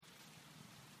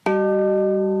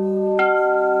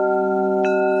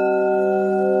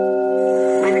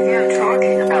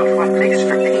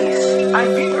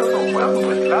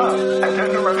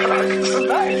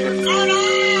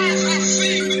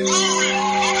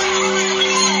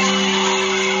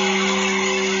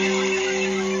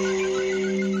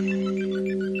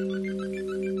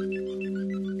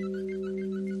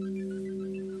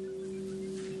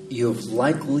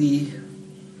likely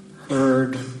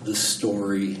heard the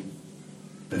story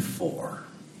before.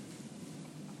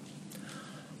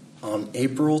 On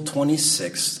April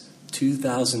 26,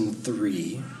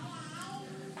 2003,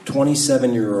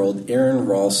 27-year-old Aaron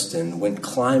Ralston went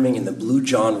climbing in the Blue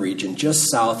John region just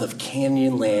south of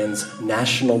Canyonlands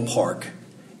National Park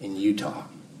in Utah.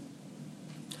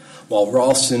 While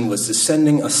Ralston was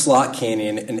descending a slot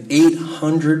canyon, an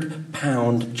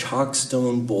 800-pound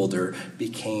chalkstone boulder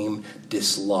became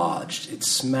dislodged. It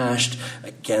smashed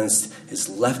against his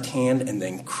left hand and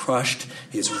then crushed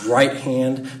his right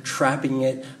hand, trapping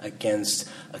it against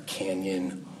a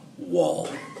canyon wall.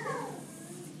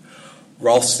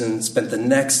 Ralston spent the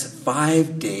next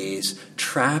 5 days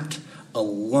trapped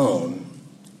alone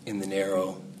in the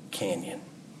narrow canyon.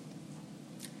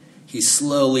 He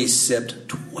slowly sipped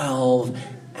 12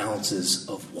 ounces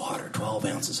of water. 12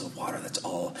 ounces of water, that's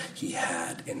all he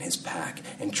had in his pack,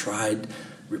 and tried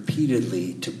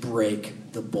repeatedly to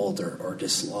break the boulder or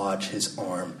dislodge his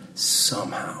arm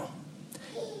somehow,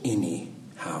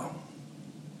 anyhow.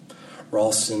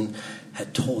 Ralston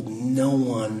had told no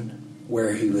one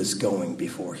where he was going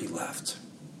before he left.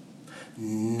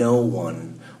 No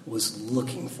one was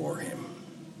looking for him.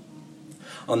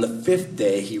 On the 5th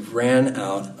day, he ran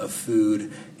out of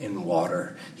food and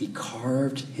water. He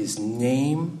carved his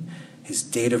name, his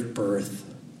date of birth,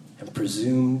 and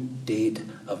presumed date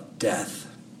of death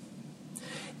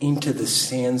into the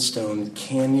sandstone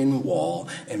canyon wall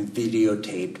and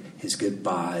videotaped his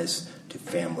goodbyes to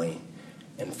family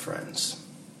and friends.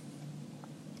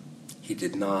 He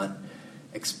did not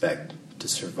expect to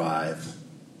survive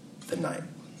the night.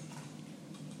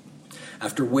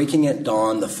 After waking at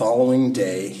dawn the following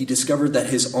day, he discovered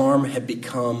that his arm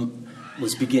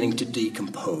was beginning to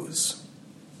decompose.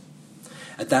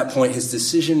 At that point, his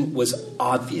decision was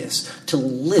obvious. To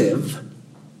live,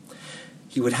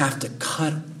 he would have to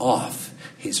cut off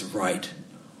his right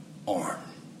arm.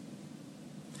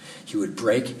 He would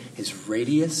break his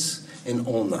radius and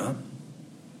ulna,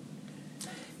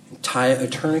 and tie a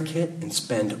tourniquet and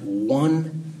spend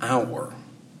 1 hour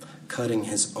cutting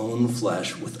his own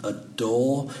flesh with a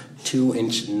dull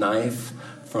 2-inch knife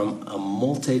from a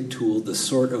multi-tool, the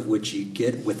sort of which you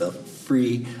get with a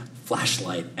free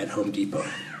flashlight at Home Depot.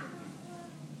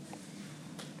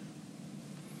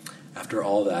 After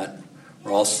all that,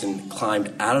 Ralston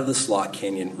climbed out of the slot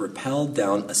canyon, rappelled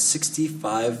down a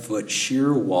 65-foot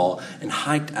sheer wall, and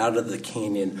hiked out of the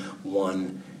canyon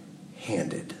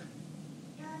one-handed.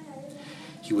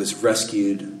 He was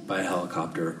rescued by a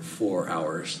helicopter 4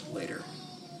 hours later.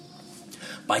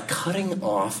 By cutting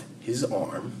off his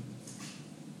arm,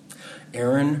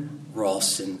 Aaron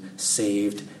Ralston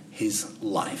saved his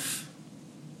life.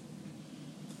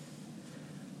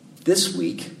 This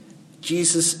week,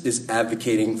 Jesus is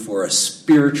advocating for a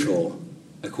spiritual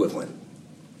equivalent.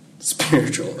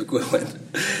 Spiritual equivalent.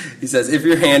 He says, if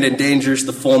your hand endangers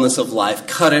the fullness of life,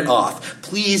 cut it off.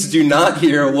 Please do not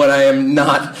hear what I am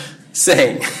not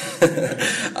saying.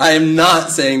 I am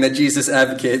not saying that Jesus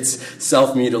advocates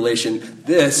self-mutilation.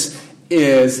 This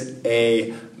is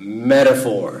a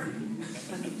metaphor.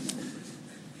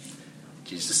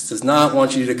 Jesus does not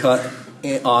want you to cut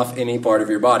off any part of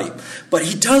your body. But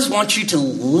he does want you to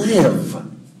live,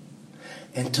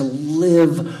 and to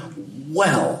live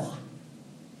well.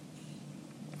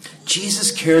 Jesus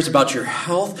cares about your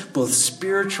health, both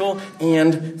spiritual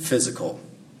and physical.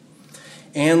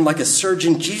 And like a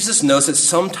surgeon, Jesus knows that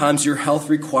sometimes your health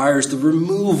requires the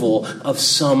removal of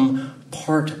some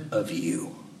part of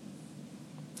you.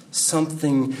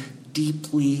 Something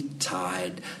deeply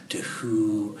tied to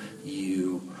who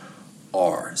you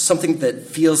are. Something that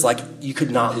feels like you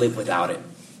could not live without it.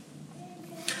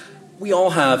 We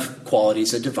all have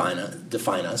qualities that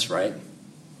define us, right?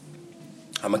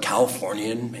 I'm a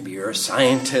Californian, maybe you're a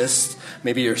scientist,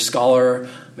 maybe you're a scholar,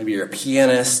 maybe you're a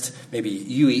pianist, maybe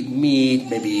you eat meat,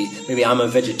 maybe I'm a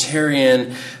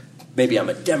vegetarian, maybe I'm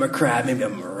a Democrat, maybe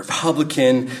I'm a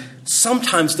Republican.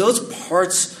 Sometimes those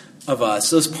parts of us,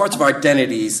 those parts of our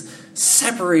identities,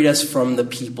 separate us from the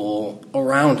people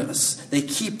around us. They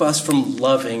keep us from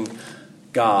loving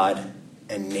God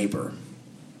and neighbor.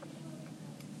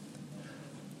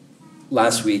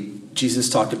 Last week, Jesus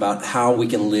talked about how we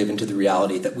can live into the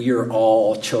reality that we are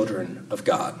all children of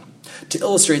God. To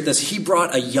illustrate this, he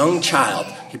brought a young child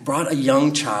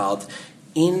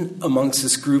in amongst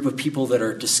this group of people that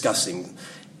are discussing.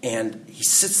 And he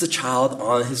sits the child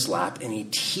on his lap and he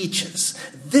teaches.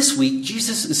 This week,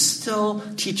 Jesus is still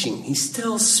teaching. He's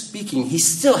still speaking. He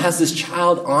still has this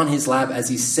child on his lap as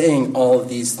he's saying all of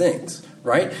these things,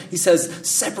 right? He says,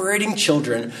 separating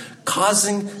children,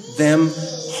 causing them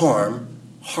harm,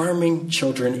 harming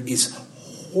children is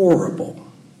horrible.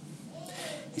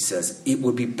 He says, it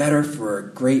would be better for a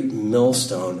great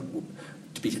millstone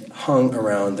to be hung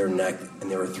around their neck and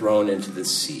they were thrown into the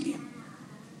sea.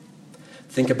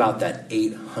 Think about that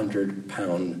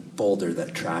 800-pound boulder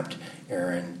that trapped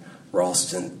Aaron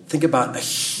Ralston. Think about a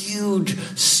huge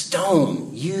stone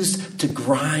used to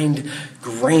grind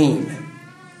grain.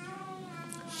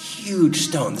 Huge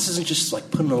stone. This isn't just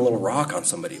like putting a little rock on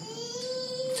somebody.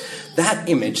 That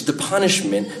image, the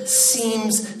punishment,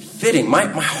 seems fitting. My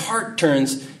heart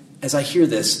turns, as I hear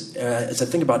this, as I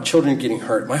think about children getting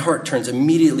hurt, my heart turns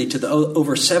immediately to the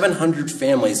over 700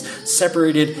 families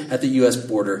separated at the U.S.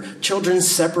 border. Children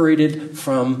separated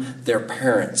from their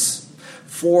parents.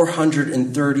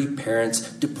 430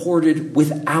 parents deported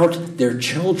without their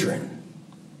children.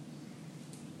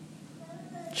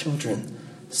 Children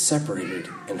separated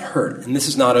and hurt. And this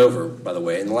is not over, by the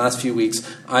way. In the last few weeks,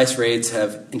 ICE raids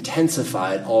have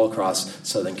intensified all across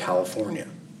Southern California.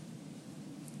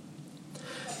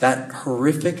 That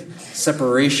horrific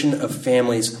separation of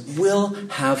families will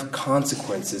have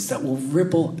consequences that will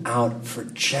ripple out for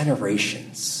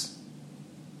generations.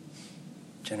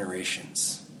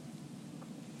 Generations.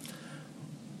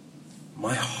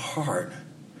 My heart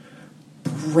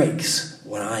breaks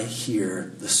when I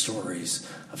hear the stories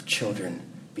of children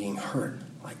being hurt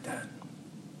like that.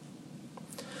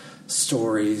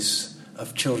 Stories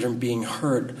of children being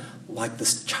hurt like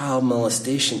the child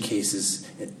molestation cases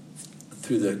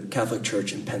through the Catholic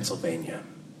Church in Pennsylvania.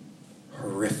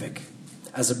 Horrific.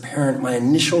 As a parent, my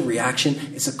initial reaction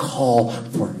is a call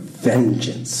for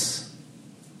vengeance.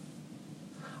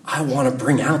 I want to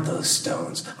bring out those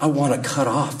stones. I want to cut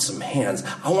off some hands.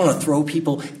 I want to throw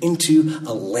people into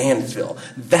a landfill.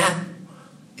 That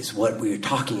is what we are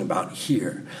talking about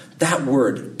here. That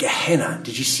word, Gehenna,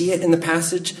 did you see it in the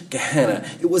passage? Gehenna.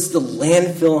 It was the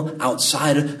landfill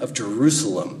outside of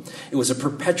Jerusalem. It was a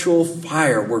perpetual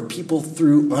fire where people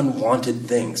threw unwanted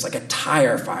things, like a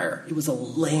tire fire. It was a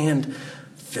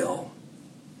landfill.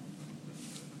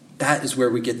 That is where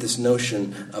we get this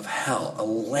notion of hell, a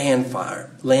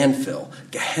landfill.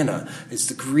 Gehenna is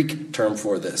the Greek term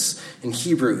for this. In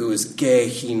Hebrew, it was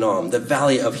Gehinnom, the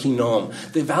Valley of Hinnom.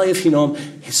 The Valley of Hinnom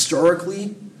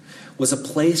historically was a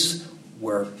place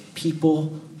where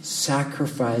people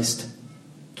sacrificed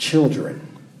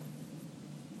children.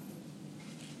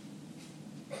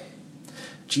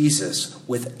 Jesus,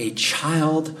 with a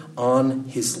child on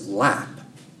his lap,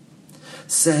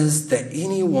 says that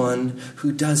anyone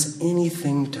who does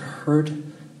anything to hurt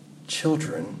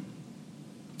children,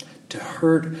 to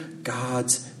hurt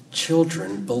God's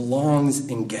children, belongs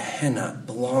in Gehenna,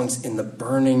 belongs in the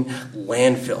burning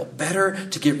landfill. Better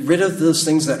to get rid of those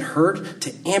things that hurt,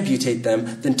 to amputate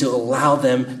them, than to allow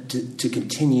them to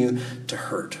continue to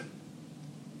hurt.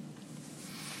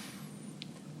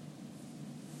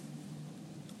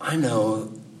 I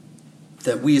know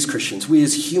that we as Christians, we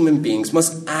as human beings,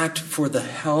 must act for the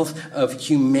health of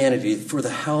humanity, for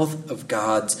the health of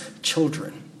God's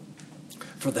children,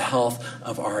 for the health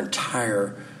of our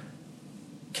entire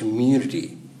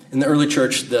community. In the early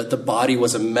church, the body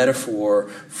was a metaphor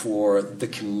for the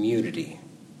community.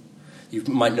 You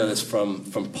might know this from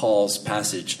Paul's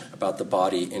passage about the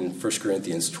body in 1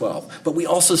 Corinthians 12. But we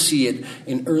also see it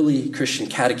in early Christian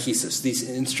catechesis, these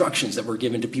instructions that were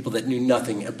given to people that knew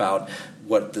nothing about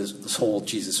what this whole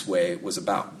Jesus way was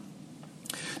about.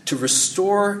 To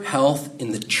restore health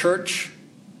in the church,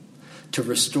 to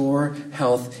restore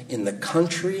health in the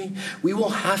country, we will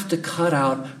have to cut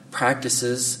out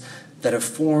practices that have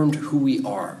formed who we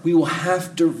are. We will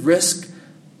have to risk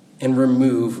and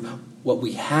remove what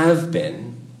we have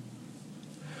been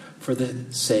for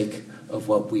the sake of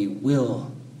what we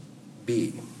will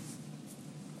be.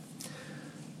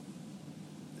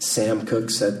 Sam Cooke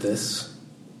said this.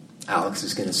 Alex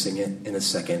is going to sing it in a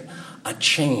second. A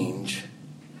change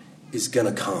is going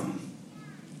to come.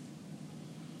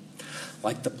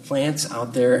 Like the plants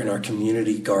out there in our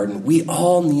community garden, we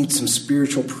all need some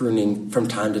spiritual pruning from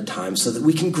time to time so that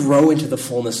we can grow into the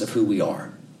fullness of who we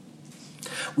are.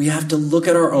 We have to look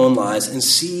at our own lives and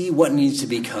see what needs to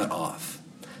be cut off.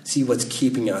 See what's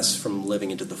keeping us from living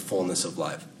into the fullness of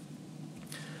life.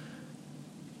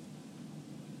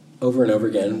 Over and over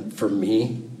again, for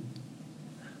me,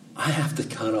 I have to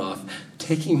cut off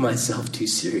taking myself too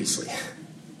seriously.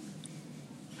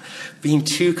 Being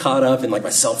too caught up in like my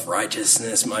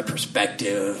self-righteousness, my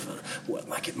perspective,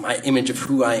 like my image of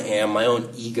who I am, my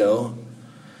own ego.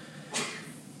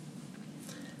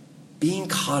 Being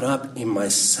caught up in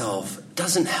myself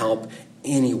doesn't help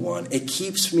anyone. It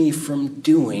keeps me from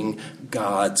doing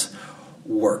God's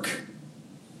work.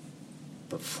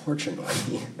 But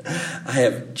fortunately, I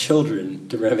have children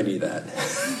to remedy that.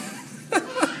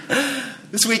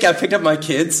 This week I picked up my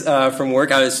kids from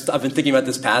work. I've been thinking about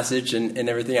this passage and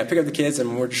everything. I pick up the kids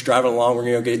and we're just driving along. We're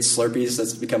going to go get Slurpees.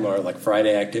 That's become our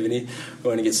Friday activity. We're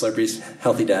going to get Slurpees.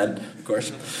 Healthy dad, of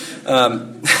course.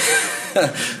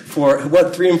 For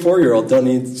what 3 and 4-year-old don't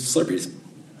need Slurpees.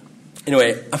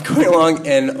 Anyway, I'm going along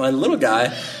and my little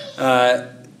guy, out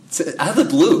of the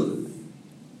blue,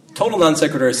 total non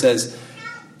sequitur, says,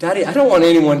 "Daddy, I don't want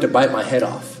anyone to bite my head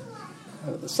off."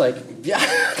 It's like, yeah,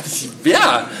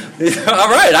 all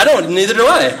right, neither do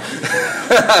I.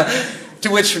 To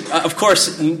which, of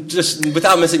course, just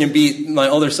without missing a beat, my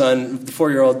older son, the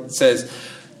 4-year-old, says,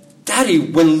 "Daddy,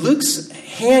 when Luke's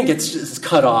hand gets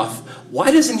cut off, why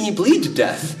doesn't he bleed to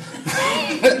death?"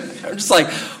 I'm just like,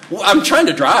 well, I'm trying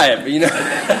to drive,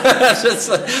 It's just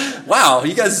like, wow,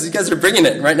 you guys are bringing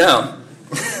it right now.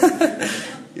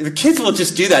 The kids will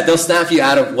just do that. They'll snap you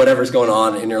out of whatever's going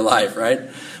on in your life, right?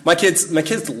 My kids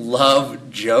love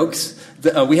jokes.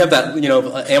 We have that,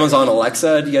 Amazon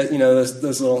Alexa. You guys,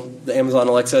 those little the Amazon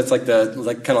Alexa. It's like kind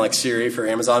of like Siri for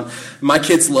Amazon. My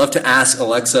kids love to ask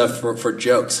Alexa for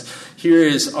jokes. Here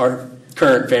is our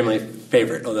current family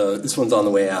favorite, although this one's on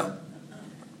the way out.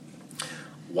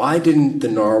 Why didn't the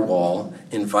narwhal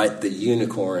invite the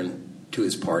unicorn to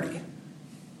his party?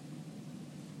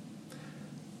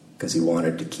 Because he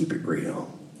wanted to keep it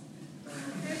real.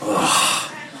 Oh.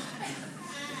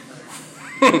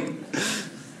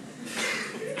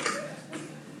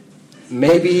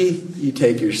 Maybe you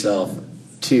take yourself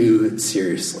too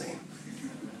seriously.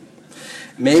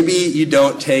 Maybe you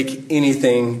don't take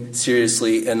anything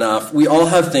seriously enough. We all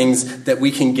have things that we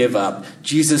can give up.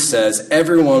 Jesus says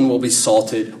everyone will be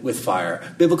salted with fire.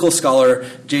 Biblical scholar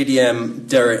J.D.M.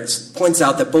 Derricks points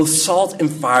out that both salt and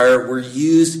fire were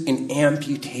used in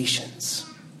amputations.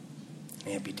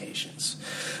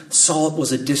 Salt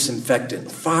was a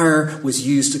disinfectant. Fire was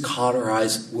used to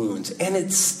cauterize wounds. And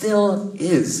it still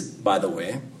is, by the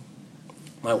way.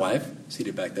 My wife,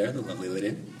 seated back there, the lovely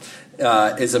lady,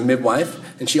 is a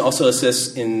midwife, and she also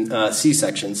assists in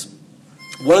C-sections.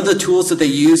 One of the tools that they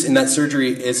use in that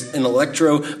surgery is an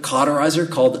electrocauterizer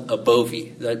called a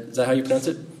bovie. Is that how you pronounce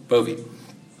it? Bovie.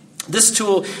 This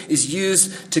tool is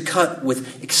used to cut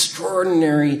with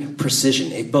extraordinary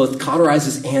precision. It both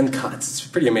cauterizes and cuts. It's a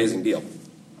pretty amazing deal.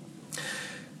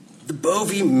 The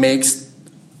bovie makes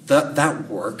that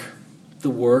work, the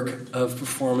work of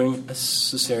performing a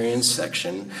cesarean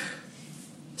section,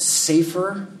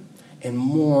 safer and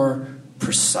more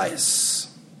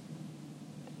precise.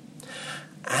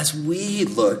 As we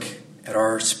look at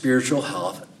our spiritual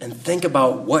health and think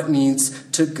about what needs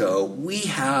to go, we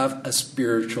have a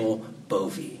spiritual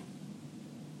bovie.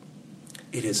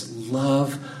 It is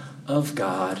love of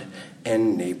God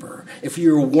and neighbor. If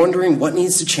you're wondering what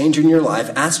needs to change in your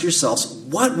life, ask yourselves,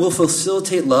 what will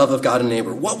facilitate love of God and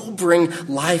neighbor? What will bring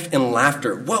life and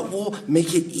laughter? What will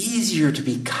make it easier to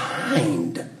be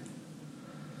kind?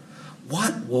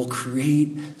 What will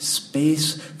create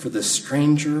space for the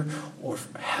stranger or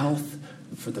health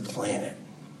for the planet?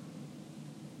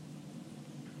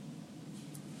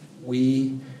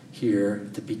 We, here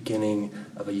at the beginning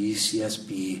of a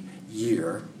UCSB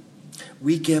year,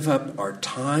 we give up our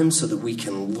time so that we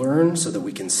can learn, so that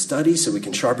we can study, so we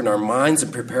can sharpen our minds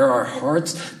and prepare our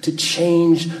hearts to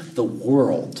change the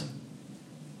world,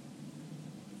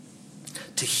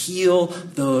 to heal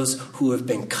those who have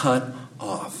been cut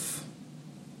off,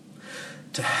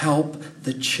 to help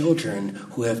the children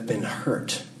who have been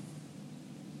hurt.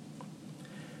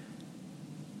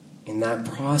 In that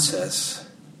process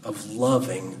of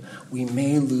loving, we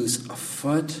may lose a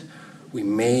foot, we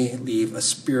may leave a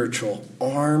spiritual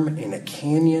arm in a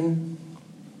canyon,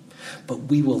 but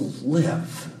we will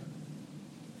live,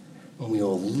 and we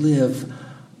will live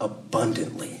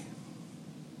abundantly.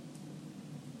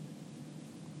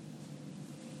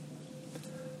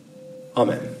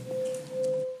 Amen.